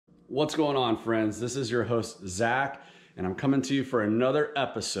What's going on, friends? This is your host, Zach, and I'm coming to you for another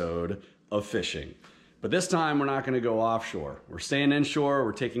episode of fishing. But this time, we're not going to go offshore. We're staying inshore.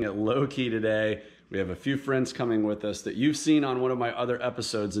 We're taking it low-key today. We have a few friends coming with us that you've seen on one of my other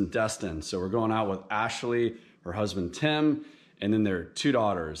episodes in Destin. So we're going out with Ashley, her husband, Tim, and then their two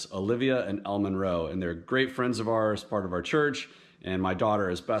daughters, Olivia and Elle Monroe. And they're great friends of ours, part of our church. And my daughter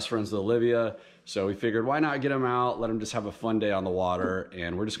is best friends with Olivia. So we figured, why not get them out, let them just have a fun day on the water.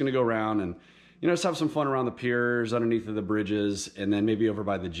 And we're just gonna go around and, just have some fun around the piers, underneath of the bridges, and then maybe over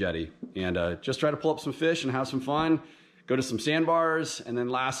by the jetty. And just try to pull up some fish and have some fun, go to some sandbars, and then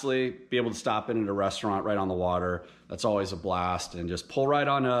lastly, be able to stop in at a restaurant right on the water. That's always a blast. And just pull right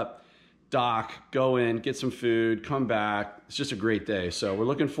on up, dock, go in, get some food, come back. It's just a great day. So we're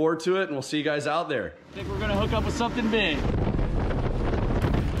looking forward to it, and we'll see you guys out there. I think we're gonna hook up with something big.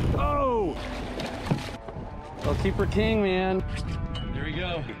 Oh! Well, keeper king, man. Here we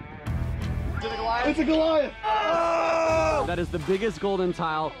go. Is it a Goliath? It's a Goliath! Oh! That is the biggest golden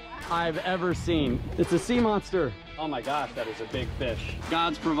tile I've ever seen. It's a sea monster. Oh my gosh, that is a big fish.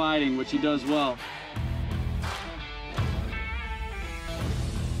 God's providing, which he does well.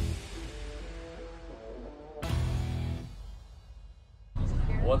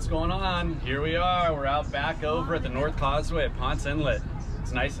 What's going on? Here we are. We're out back over at the North Causeway at Ponce Inlet.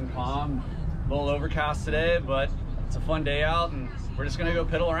 It's nice and calm. A little overcast today, but it's a fun day out, and we're just gonna go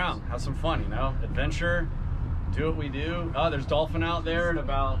piddle around, have some fun, adventure, do what we do. Oh, there's dolphin out there at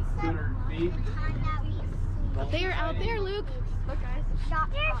about 200 feet. They're out there, Luke. Look, guys.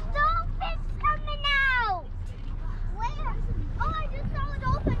 There's dolphins coming out. Where? Oh, I just saw a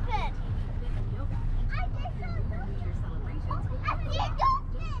dolphin fish. I just saw a dolphin. Oh, I see a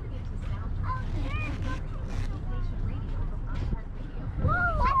dolphin. Oh, there's a dolphin.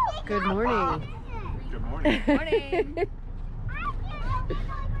 Good morning. Good morning. Morning.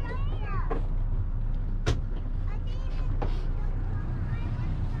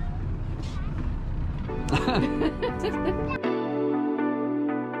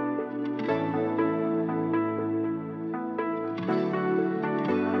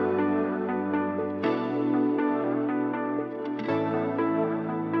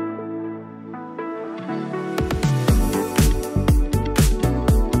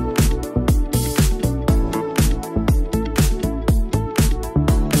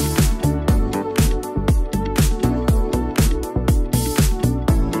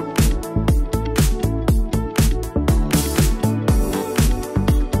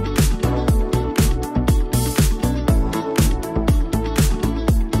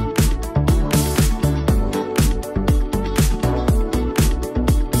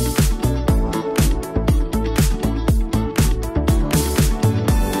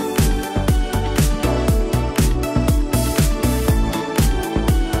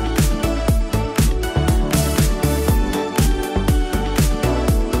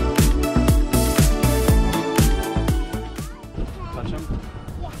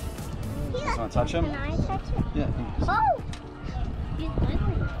 Touch him? Can I touch it? Yeah. Oh! Is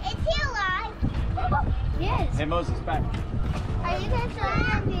he alive? Yes. Hey, Moses, back. Are you going to throw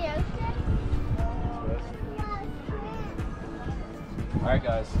him in the ocean? All right,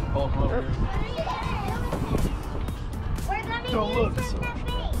 guys. Cole, come over here. We're going to Don't look. use the bait.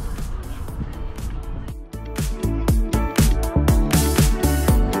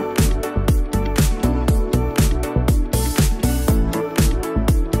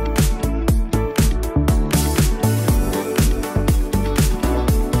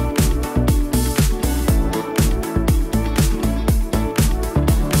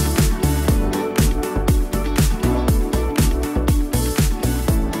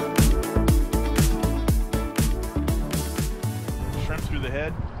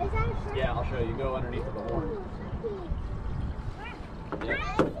 Yeah, I'll show you. Go underneath of the horn. Yeah.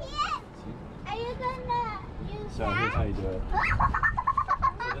 Are you gonna use So here's how you do it. So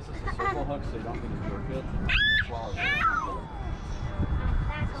this is the circle hook, so you don't need to jerk it. Swallow it.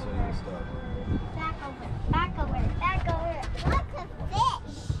 So you start. Back over, back over, back over. Lots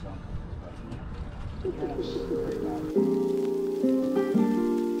of fish.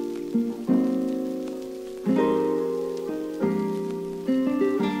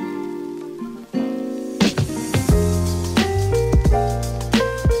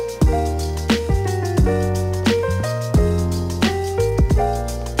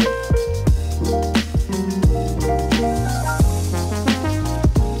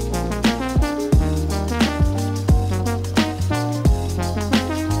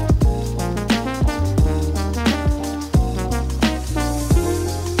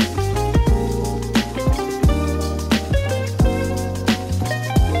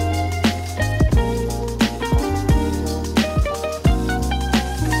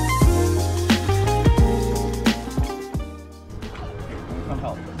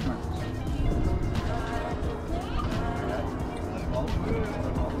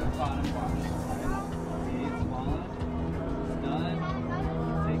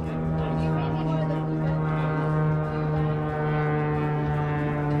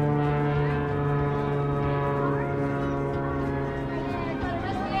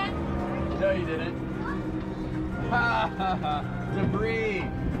 No, you didn't. Debris.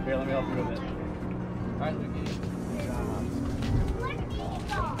 Here, let me help you with it. All right, Lukey. Yeah, hold on.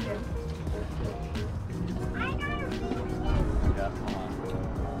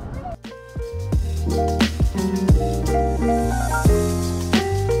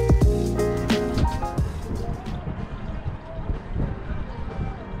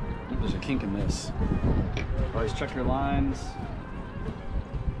 There's a kink in this. Always check your lines.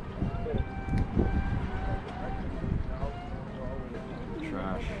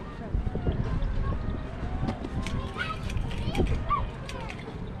 Trash. Okay.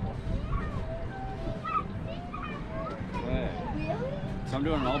 So I'm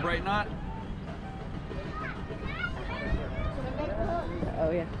doing an Albright knot.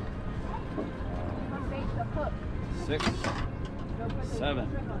 Oh yeah. 6, 7.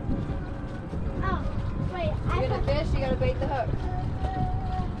 Oh, wait. You gonna fish? You gotta bait the hook.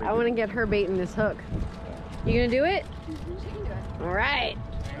 I want to get her baiting this hook. You gonna do it? She can do it. All right.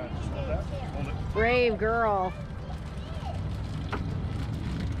 Brave girl.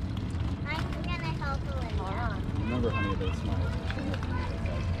 I'm gonna help Olivia. Remember, honey, that it's smart.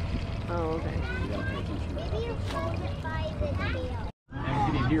 Oh, okay. You gotta pay attention. Maybe you hold it by the tail. And we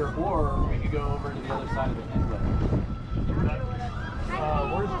could eat here, or we could go over to the other side of the inlet.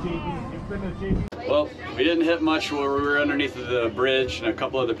 Where's JB? You've been to JB? Well, we didn't hit much where we were underneath of the bridge, and a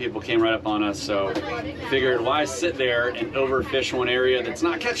couple other people came right up on us, so figured why sit there and overfish one area that's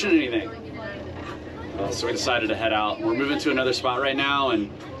not catching anything. So we decided to head out. We're moving to another spot right now and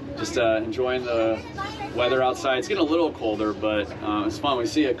just enjoying the weather outside. It's getting a little colder, but it's fun. We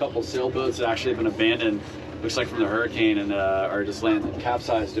see a couple sailboats that actually have been abandoned, looks like from the hurricane, and are just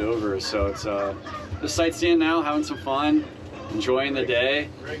capsized over. So it's just sightseeing now, having some fun, enjoying the day.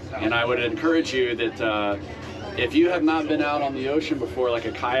 And I would encourage you that if you have not been out on the ocean before, like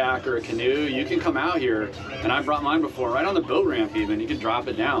a kayak or a canoe, you can come out here. And I brought mine before, right on the boat ramp even. You can drop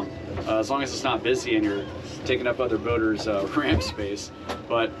it down as long as it's not busy and you're taking up other boaters' ramp space.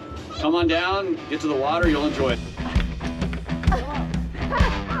 But come on down, get to the water, you'll enjoy it.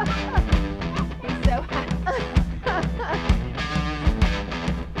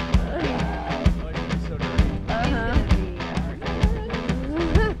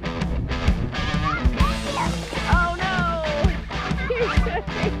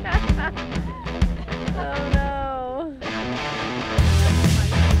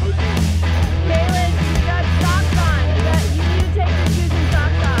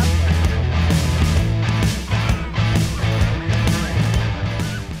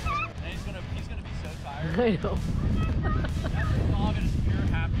 I know.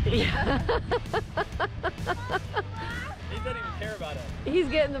 Yeah. He doesn't even care about it. He's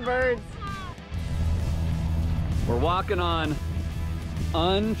getting the birds. We're walking on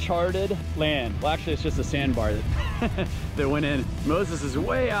uncharted land. Well, actually, it's just a sandbar that, that went in. Moses is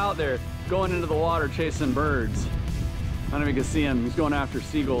way out there going into the water chasing birds. I don't know if you can see him. He's going after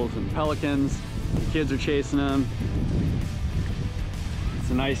seagulls and pelicans. The kids are chasing him. It's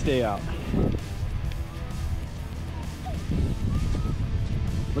a nice day out.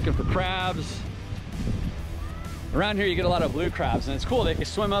 Looking for crabs. Around here you get a lot of blue crabs, and it's cool. They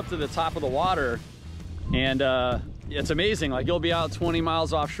swim up to the top of the water, and it's amazing. Like, you'll be out 20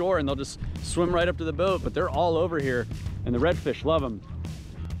 miles offshore and they'll just swim right up to the boat, but they're all over here, and the redfish love them.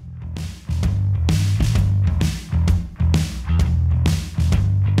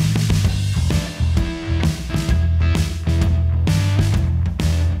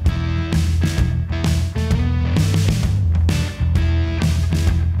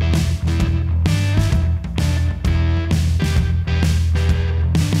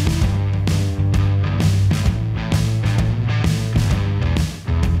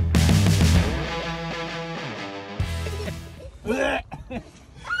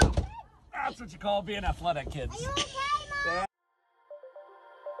 That's what you call being athletic, kids. Are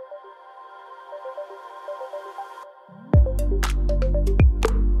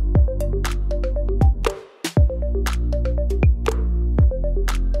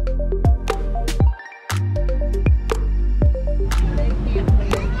you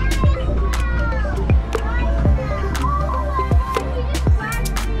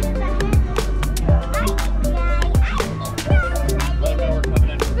okay, Mom?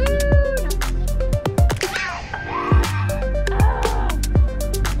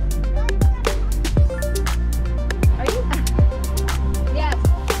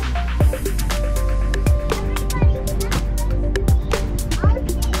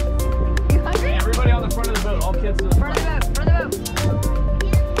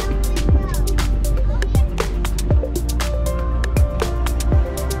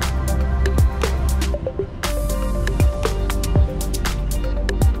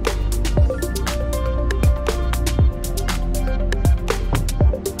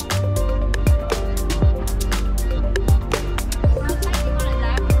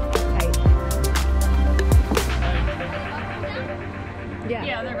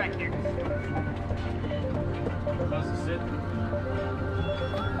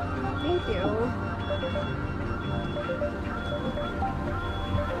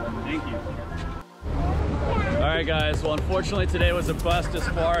 Thank you. All right, guys. Well, unfortunately, today was a bust as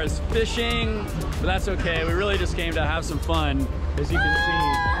far as fishing, but that's okay. We really just came to have some fun, as you can see.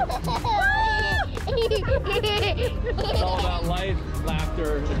 It's all about life,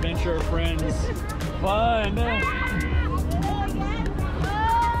 laughter, adventure, friends, fun, and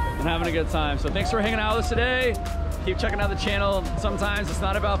having a good time. So thanks for hanging out with us today. Keep checking out the channel. Sometimes it's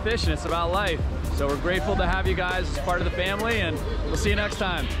not about fishing, it's about life. So we're grateful to have you guys as part of the family, and we'll see you next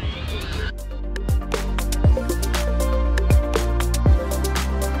time.